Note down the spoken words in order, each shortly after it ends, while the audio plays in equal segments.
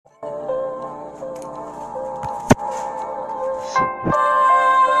Tears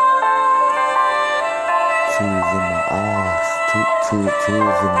in my eyes, tears in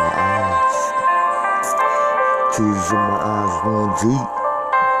my eyes. Tears in my eyes running deep,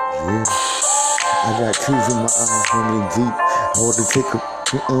 yeah. I got tears in my eyes running deep. Hard to take a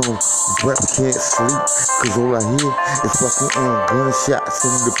breath, can't sleep, cause all I hear is fucking gunshots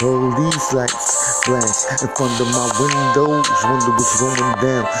and the police lights flash in front of my windows. Wonder what's going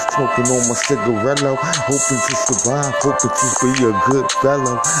down. Smoking on my cigarello, hoping to survive, hoping to be a good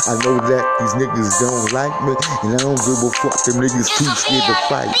fellow. I know that these niggas don't like me, and I don't give a fuck. Them niggas too scared to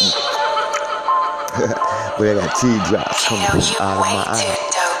fight me. But I got teardrops coming from out of my eyes.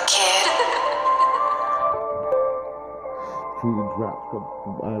 Teardrops coming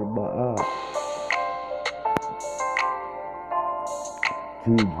from out of my eyes.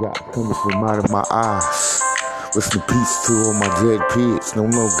 Teardrops coming from out of my eyes. Rest in peace to all my dead pigs, no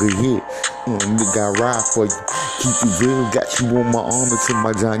longer here. Nigga, I ride for you. Keep it real, got you on my arm until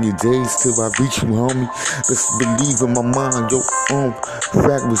my dying days, till I reach you, homie. Let's believe in my mind, yo,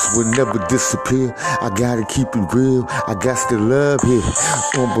 fragments will never disappear. I gotta keep it real, I got to love here.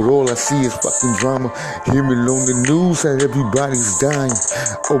 But all I see is fucking drama. Hearing on the news that everybody's dying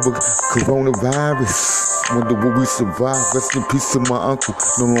over coronavirus. Wonder will we survive? Rest in peace to my uncle,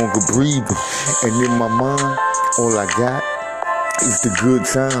 no longer breathing. And in my mind, all I got is the good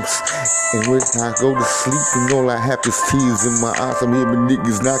times. And when I go to sleep and all I have is tears in my eyes, I'm hearing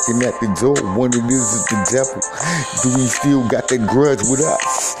niggas knocking at the door. Wondering is it the devil? Do we still got that grudge with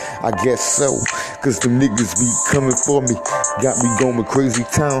us? I guess so, cause the niggas be coming for me. Got me going crazy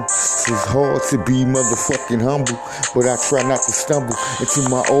town. It's hard to be motherfucking humble, but I try not to stumble into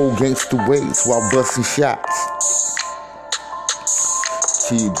my old gangster ways while busting shots.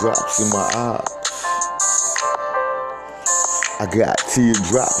 Teardrops in my eyes. I got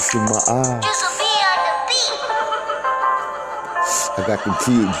teardrops in my eyes. I got them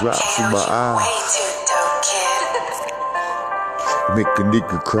teardrops in my eyes. Make a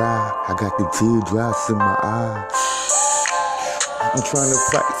nigga cry. I got the teardrops in my eyes. I'm trying to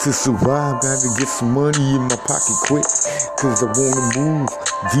fight to survive. Gotta get some money in my pocket quick, cause I wanna move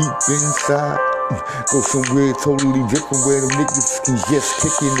deep inside. Go somewhere totally different where the niggas can just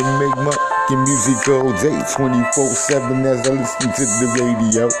kick it and make my music all day 24/7 as I listen to the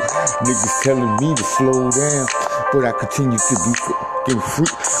radio. Niggas telling me to slow down, but I continue to be fucking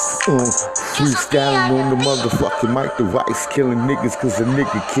freestyling on the motherfucking mic device, killing niggas cause a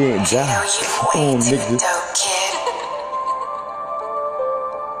nigga can't die. Nigga.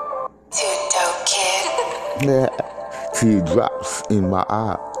 Nah, teardrops in my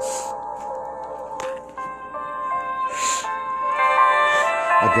eyes.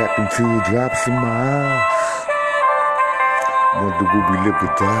 I got them teardrops in my eyes. Wonder will we live or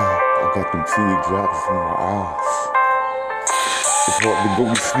die? I got them teardrops in my eyes. It's hard to go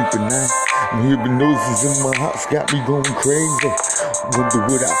to sleep at night. I'm hearing noises in my house, got me going crazy. Wonder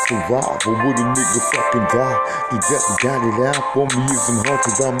would I survive or would a nigga fucking die? The death got it out for me, isn't hard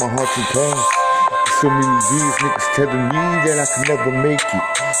to buy my heart and cars. So many years niggas telling me that I can never make it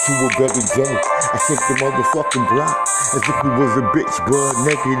to a better day. I sent the motherfucking block as if it was a bitch, blood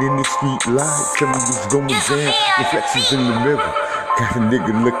naked in the street light. Tell me what's going down, reflections in the mirror. Got a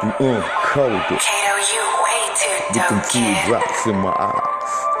nigga looking cold with them teardrops in my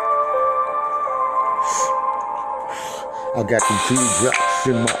eyes. I got them teardrops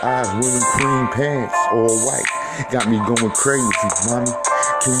in my eyes, wearing cream pants, all white. Got me going crazy, mommy.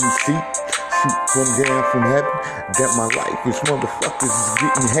 Can you see? Come down from heaven, that my life is motherfuckers is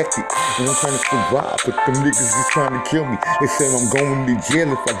getting hectic. And I'm trying to survive, but them niggas is trying to kill me. They say I'm going to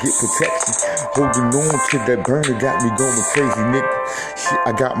jail if I get protection. Holding on to that burner got me going crazy, nigga. Shit,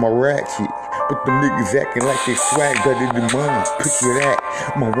 I got my ratchet, but them niggas acting like they swag better than mine. Picture that,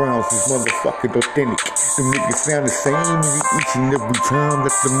 my rhymes is motherfucking authentic. Them niggas sound the same each and every time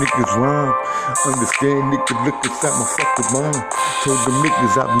that them niggas rhyme. Understand, nigga, look inside my fucking mind. Told them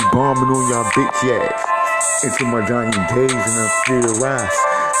niggas I be bombing on y'all bitch ass into my dying days, and I still rise.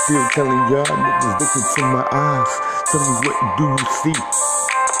 Still telling y'all niggas, look into my eyes. Tell me, what do you see?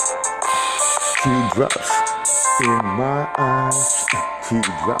 Teardrops in my eyes.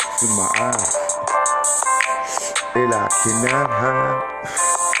 Teardrops in my eyes. And I cannot hide.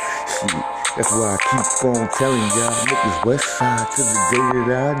 Shit, that's why I keep on telling y'all niggas west side till the day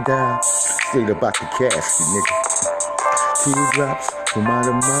that I die. Straight up out the casket, nigga. Teardrops from out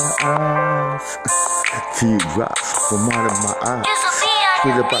of my eyes. Teardrops from out of my eyes.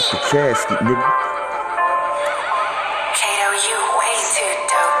 Straight up out the casket, nigga. Kato, you way too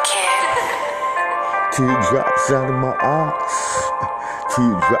dope, kid. Teardrops out of my eyes.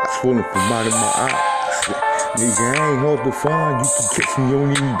 Teardrops falling from out of my eyes. Nigga, I ain't hard to find. You can catch me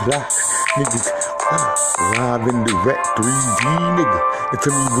on any block. Niggas, live and direct 3D, nigga. And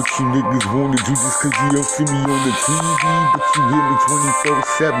tell me what you niggas wanna do just cause you don't see me on the TV. But you hear me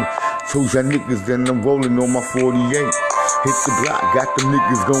 24/7. Told y'all niggas that I'm rolling on my 48. Hit the block, got them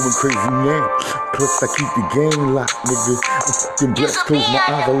niggas going crazy now. Plus I keep the game locked, nigga. I'm fucking blessed, close my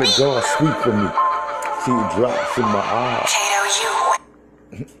eyes, I let God sweep for me. Teardrops in my eyes.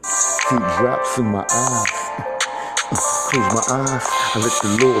 Teardrops in my eyes. Close my eyes, I let the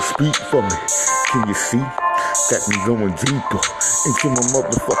Lord speak for me. Can you see? Got me going deeper into my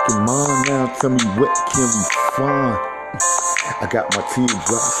motherfucking mind now. Tell me what can we find? I got my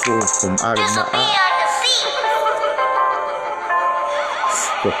teardrops falling from out of my eyes.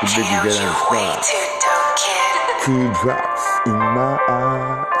 Fuck the niggas that I inspired. Teardrops in my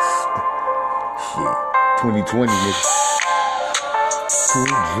eyes. Shit, 2020 nigga.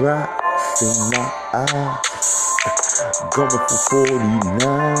 Teardrops in my eyes. Going for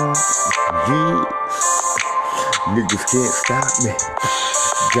 49 years. Niggas can't stop me.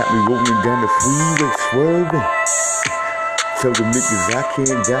 Got me rolling down the freeway, swerving. Tell the niggas I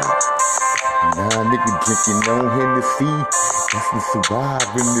can't die. Nah, nigga drinking on Hennessy. That's the survive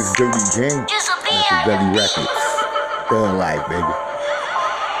in this dirty game. That's a belly records. Thug life, baby.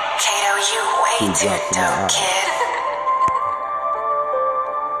 Kato, you way too dope, kid.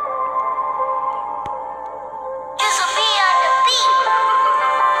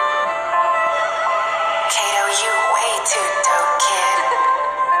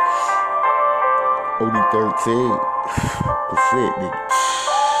 Only 13%, nigga.